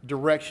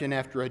direction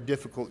after a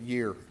difficult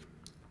year.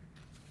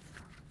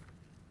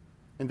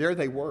 And there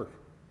they were.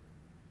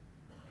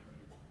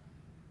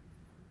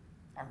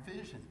 Our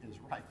vision is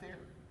right there.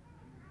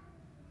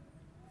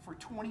 For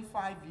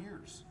 25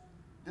 years,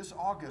 this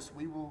August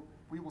we will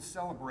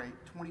celebrate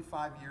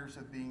 25 years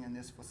of being in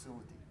this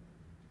facility.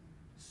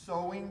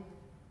 Sowing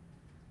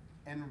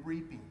and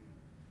reaping.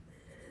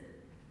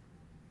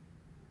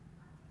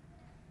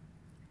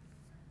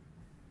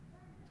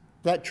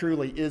 That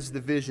truly is the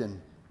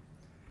vision.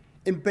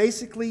 And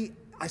basically,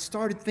 I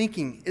started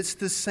thinking it's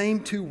the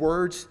same two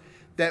words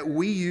that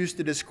we use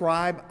to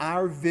describe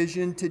our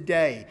vision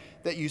today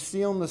that you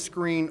see on the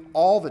screen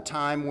all the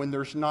time when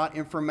there's not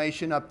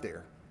information up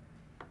there.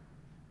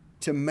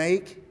 To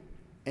make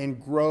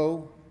and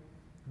grow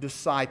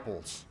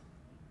disciples.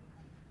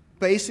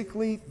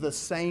 Basically, the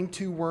same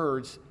two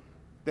words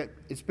that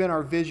it's been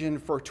our vision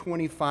for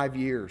 25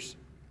 years.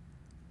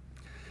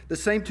 The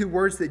same two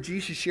words that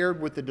Jesus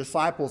shared with the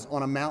disciples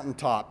on a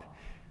mountaintop.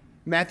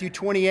 Matthew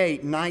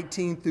 28,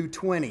 19 through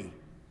 20.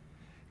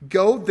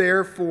 Go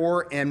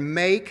therefore and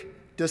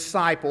make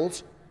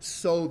disciples,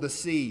 sow the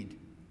seed,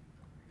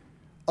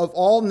 of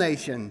all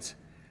nations,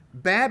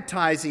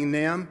 baptizing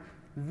them,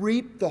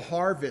 reap the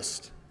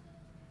harvest.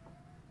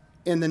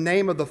 In the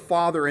name of the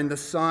Father and the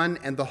Son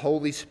and the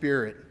Holy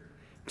Spirit,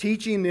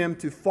 teaching them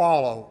to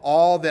follow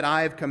all that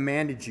I have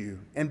commanded you.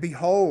 And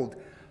behold,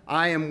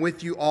 I am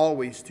with you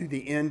always to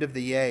the end of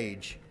the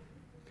age.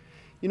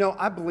 You know,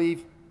 I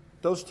believe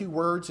those two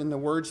words and the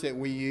words that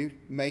we use,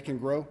 make and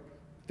grow,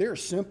 they're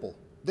simple.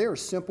 They're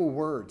simple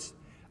words.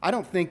 I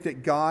don't think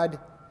that God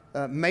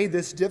made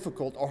this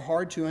difficult or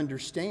hard to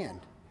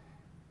understand.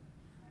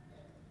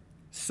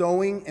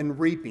 Sowing and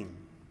reaping,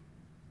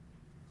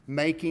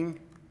 making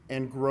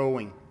and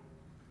growing.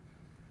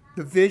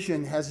 The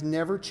vision has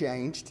never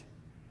changed,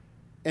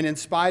 and in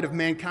spite of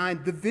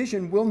mankind, the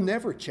vision will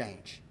never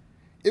change.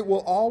 It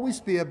will always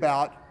be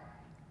about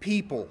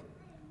people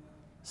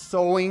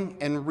sowing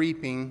and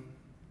reaping,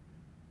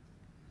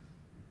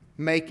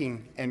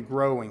 making and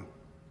growing.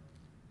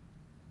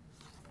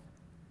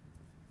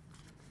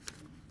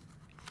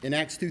 In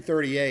Acts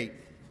 2:38,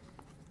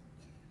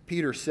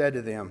 Peter said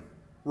to them,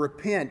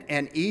 repent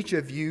and each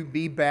of you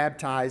be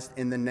baptized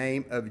in the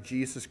name of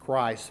Jesus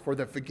Christ for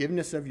the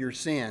forgiveness of your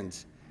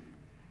sins,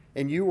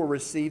 and you will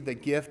receive the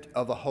gift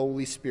of the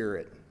Holy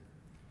Spirit.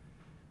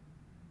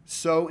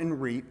 Sow and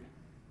reap,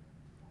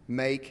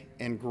 make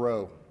and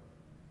grow.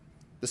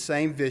 The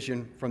same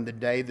vision from the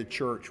day the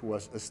church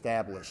was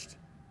established.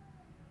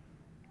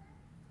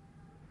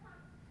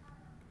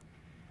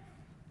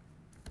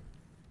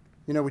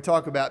 You know, we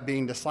talk about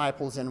being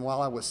disciples, and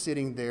while I was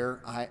sitting there,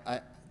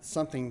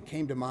 something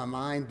came to my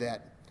mind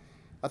that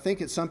I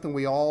think it's something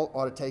we all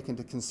ought to take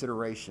into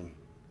consideration.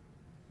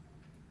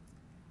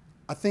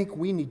 I think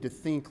we need to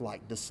think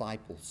like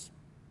disciples.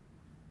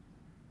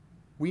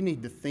 We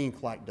need to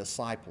think like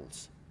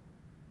disciples.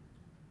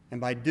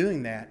 And by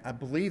doing that, I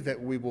believe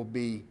that we will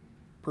be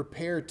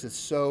prepared to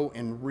sow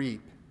and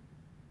reap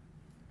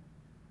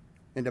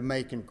and to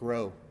make and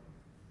grow.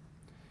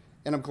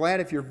 And I'm glad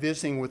if you're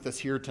visiting with us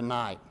here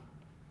tonight.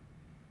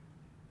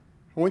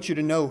 I want you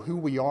to know who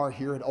we are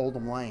here at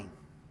Oldham Lane.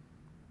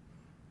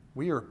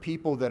 We are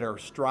people that are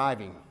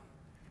striving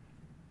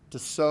to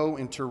sow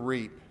and to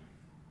reap,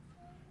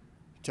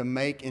 to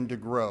make and to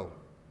grow.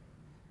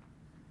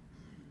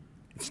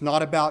 It's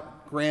not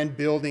about grand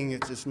building.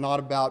 It's not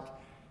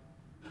about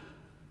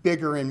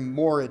bigger and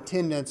more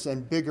attendance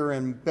and bigger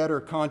and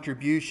better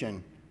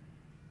contribution.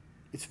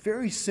 It's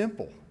very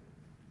simple.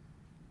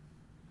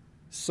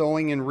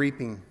 Sowing and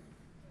reaping,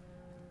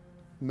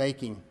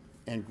 making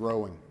and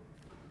growing.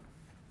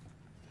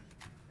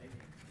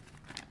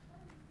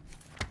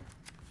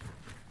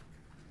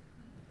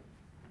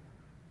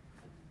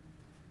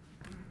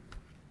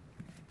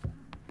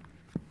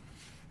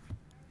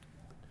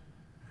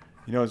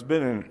 You know, it's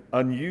been an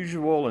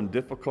unusual and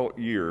difficult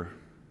year.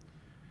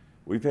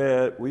 We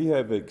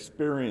have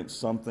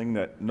experienced something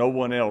that no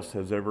one else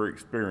has ever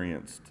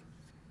experienced.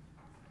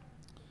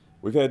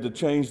 We've had to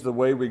change the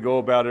way we go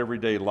about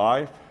everyday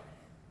life.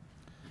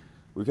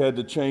 We've had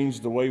to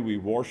change the way we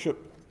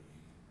worship.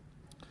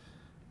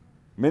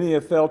 Many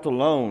have felt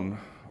alone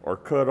or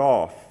cut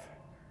off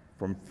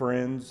from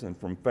friends and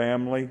from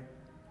family.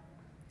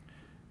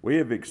 We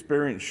have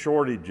experienced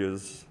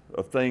shortages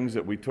of things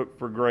that we took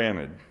for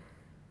granted.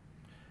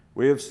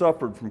 We have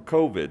suffered from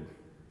COVID,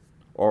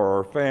 or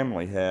our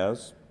family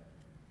has,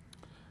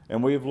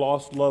 and we have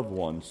lost loved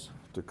ones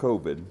to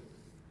COVID.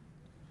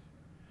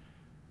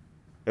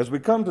 As we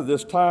come to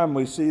this time,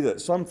 we see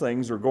that some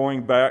things are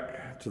going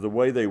back to the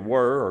way they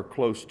were or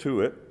close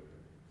to it,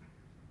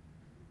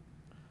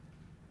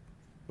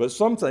 but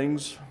some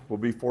things will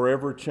be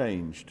forever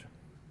changed.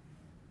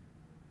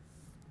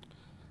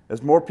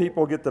 As more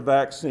people get the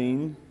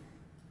vaccine,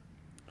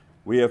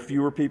 we have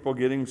fewer people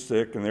getting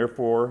sick and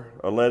therefore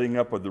a letting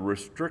up of the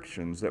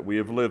restrictions that we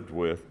have lived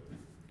with.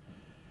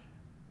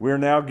 We are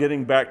now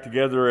getting back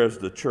together as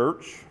the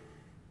church.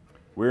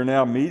 We are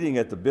now meeting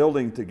at the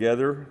building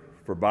together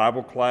for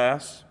Bible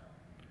class,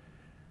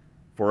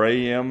 for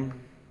AM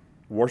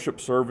worship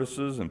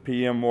services and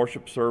PM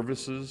worship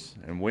services,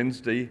 and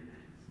Wednesday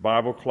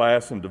Bible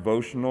class and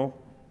devotional.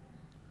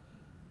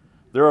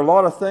 There are a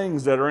lot of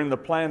things that are in the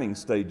planning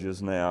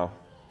stages now.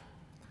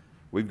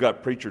 We've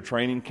got preacher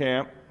training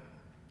camp.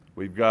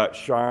 We've got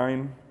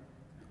Shine.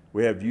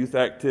 We have youth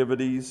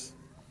activities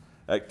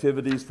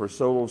for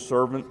solo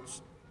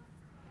servants,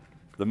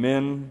 the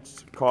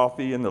men's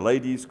coffee and the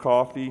ladies'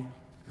 coffee.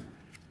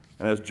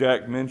 And as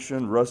Jack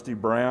mentioned, Rusty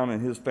Brown and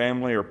his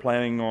family are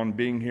planning on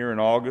being here in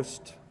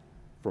August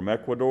from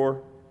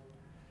Ecuador.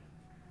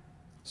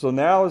 So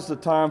now is the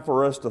time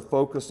for us to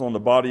focus on the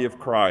body of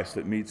Christ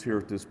that meets here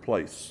at this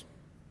place.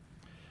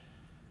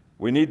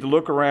 We need to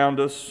look around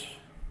us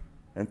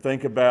and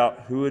think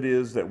about who it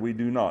is that we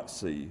do not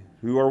see.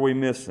 Who are we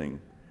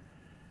missing?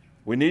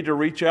 We need to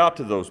reach out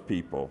to those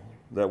people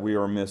that we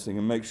are missing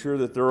and make sure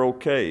that they're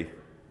okay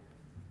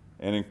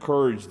and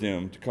encourage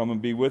them to come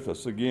and be with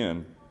us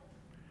again.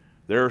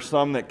 There are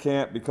some that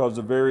can't because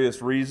of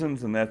various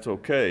reasons, and that's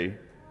okay.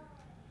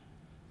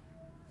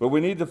 But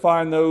we need to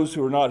find those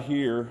who are not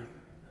here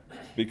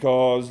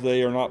because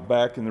they are not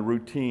back in the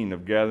routine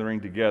of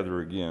gathering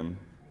together again.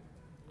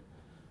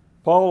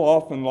 Paul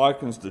often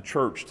likens the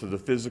church to the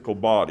physical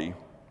body.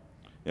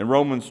 In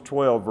Romans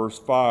 12, verse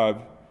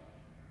 5,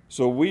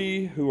 so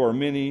we who are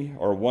many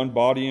are one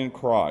body in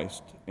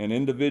Christ, and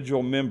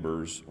individual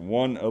members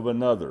one of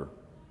another.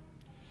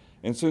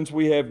 And since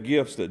we have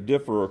gifts that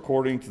differ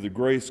according to the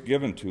grace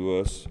given to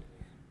us,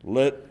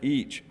 let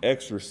each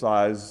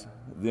exercise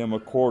them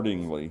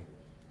accordingly.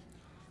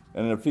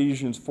 And in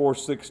Ephesians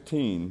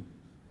 4:16,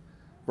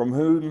 from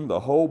whom the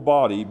whole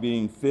body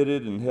being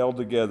fitted and held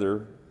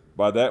together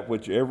by that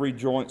which every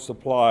joint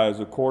supplies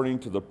according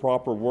to the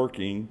proper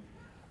working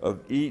of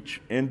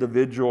each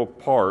individual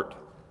part,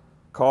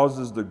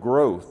 causes the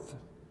growth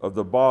of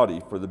the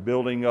body for the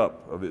building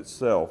up of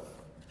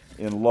itself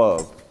in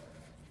love.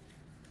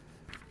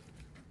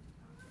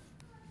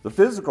 The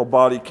physical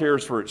body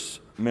cares for its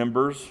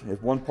members.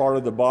 If one part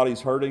of the body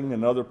is hurting,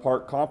 another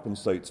part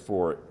compensates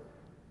for it.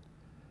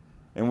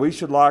 And we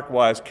should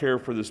likewise care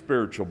for the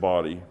spiritual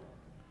body.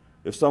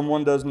 If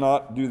someone does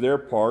not do their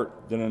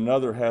part, then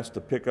another has to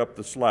pick up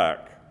the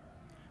slack.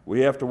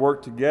 We have to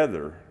work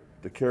together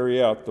to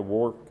carry out the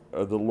work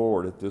of the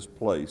Lord at this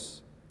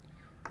place.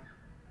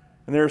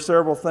 And there are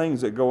several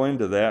things that go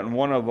into that, and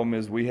one of them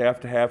is we have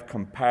to have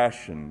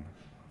compassion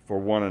for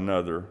one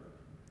another.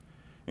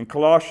 In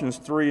Colossians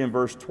 3 and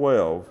verse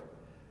 12,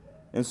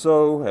 and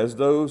so as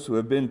those who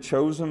have been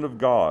chosen of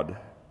God,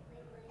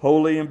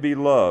 holy and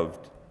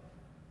beloved,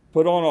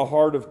 put on a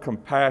heart of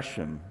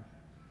compassion,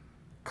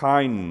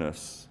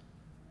 kindness,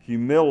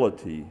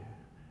 humility,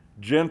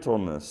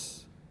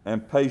 gentleness,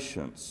 and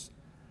patience,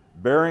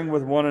 bearing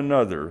with one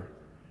another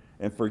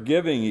and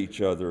forgiving each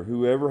other,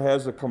 whoever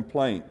has a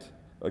complaint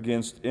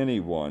against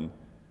anyone,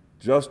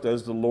 just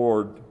as the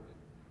Lord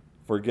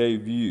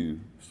forgave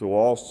you, so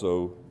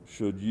also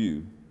should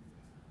you.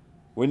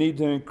 We need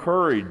to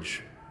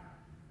encourage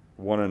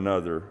one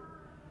another.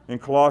 In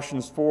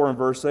Colossians 4 and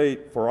verse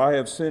 8, for I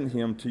have sent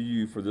him to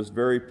you for this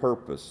very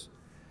purpose,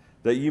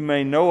 that you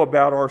may know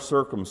about our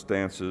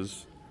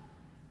circumstances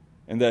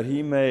and that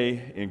he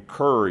may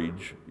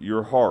encourage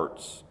your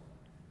hearts.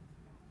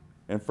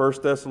 In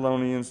 1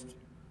 Thessalonians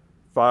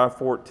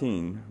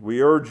 5:14,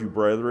 we urge you,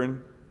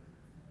 brethren,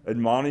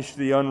 admonish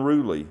the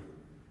unruly,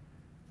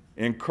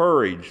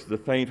 encourage the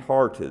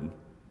faint-hearted,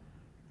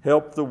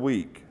 help the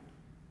weak,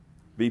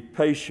 be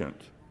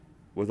patient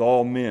with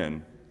all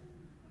men.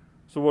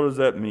 So what does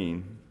that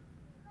mean?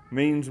 It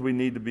means we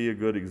need to be a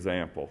good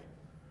example.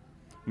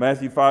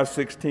 Matthew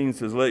 5:16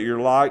 says, let your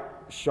light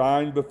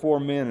shine before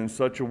men in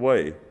such a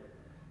way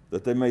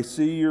that they may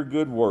see your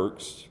good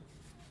works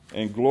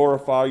and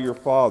glorify your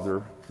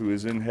Father who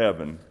is in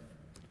heaven.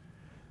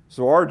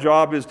 So our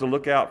job is to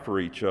look out for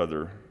each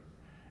other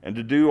and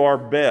to do our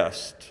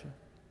best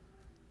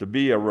to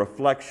be a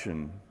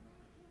reflection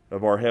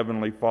of our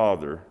Heavenly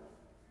Father.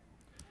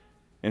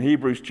 In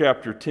Hebrews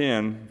chapter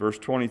 10, verse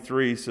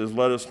 23 says,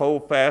 let us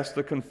hold fast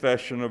the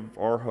confession of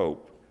our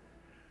hope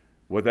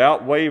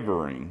without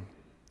wavering,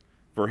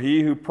 for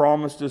he who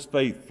promised is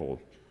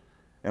faithful.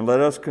 And let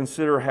us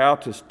consider how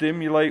to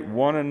stimulate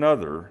one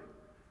another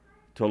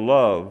to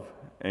love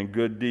and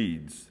good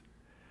deeds,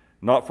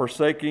 not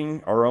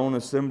forsaking our own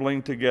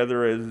assembling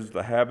together as is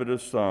the habit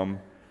of some,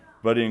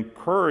 but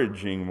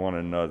encouraging one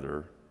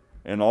another,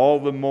 and all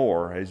the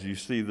more as you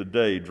see the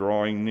day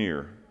drawing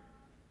near.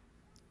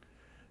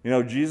 You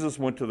know, Jesus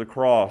went to the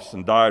cross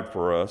and died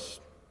for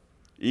us,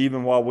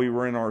 even while we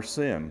were in our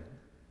sin,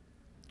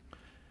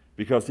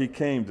 because he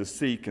came to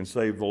seek and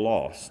save the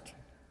lost.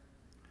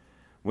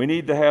 We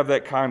need to have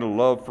that kind of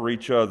love for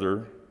each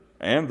other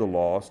and the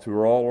lost who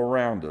are all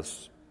around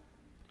us.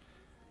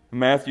 In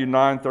Matthew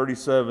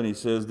 9:37, he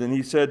says, "Then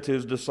he said to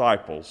his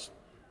disciples,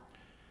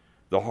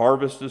 'The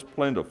harvest is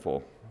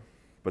plentiful,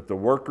 but the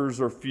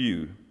workers are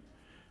few.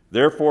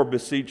 Therefore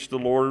beseech the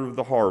Lord of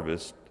the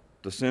harvest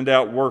to send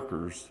out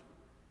workers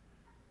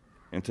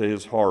into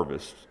his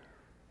harvest.'"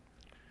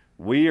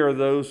 We are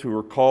those who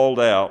are called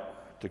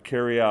out to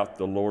carry out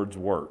the Lord's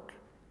work.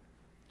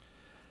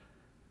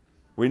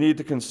 We need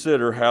to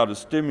consider how to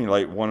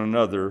stimulate one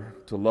another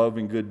to love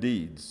and good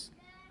deeds.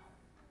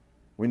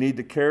 We need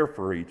to care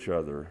for each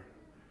other.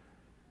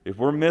 If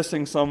we're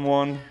missing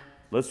someone,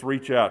 let's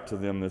reach out to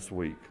them this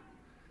week.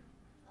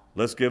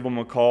 Let's give them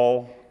a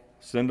call,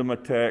 send them a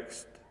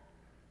text,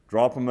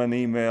 drop them an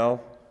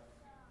email,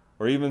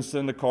 or even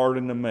send a card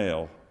in the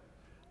mail.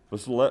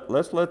 Let's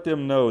let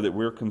them know that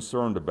we're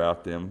concerned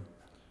about them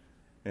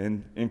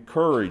and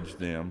encourage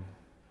them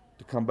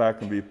to come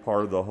back and be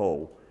part of the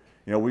whole.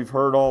 You know, we've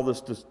heard all the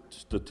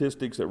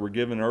statistics that were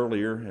given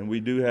earlier, and we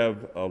do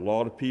have a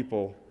lot of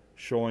people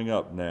showing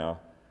up now.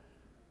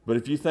 But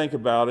if you think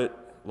about it,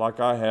 like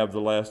I have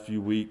the last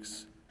few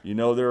weeks, you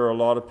know there are a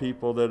lot of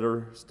people that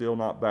are still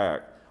not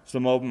back.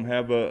 Some of them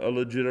have a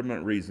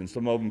legitimate reason.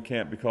 Some of them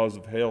can't because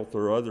of health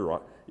or other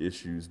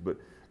issues. But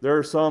there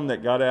are some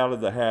that got out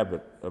of the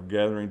habit of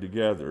gathering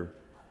together.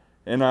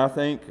 And I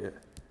think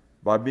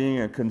by being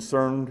a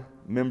concerned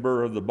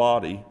member of the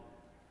body,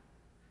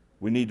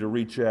 we need to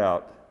reach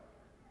out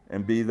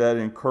and be that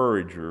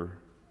encourager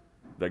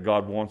that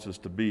God wants us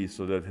to be,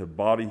 so that His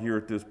body here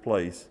at this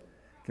place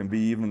can be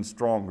even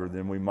stronger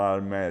than we might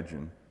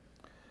imagine.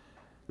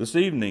 This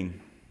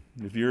evening,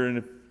 if you're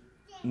in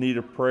need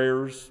of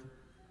prayers,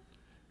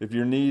 if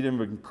you're in need of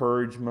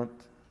encouragement,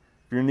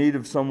 if you're in need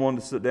of someone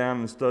to sit down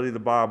and study the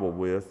Bible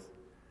with,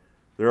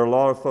 there are a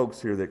lot of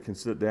folks here that can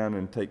sit down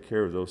and take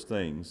care of those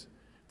things.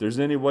 If there's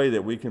any way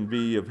that we can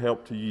be of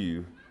help to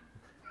you,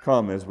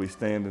 come as we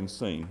stand and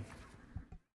sing.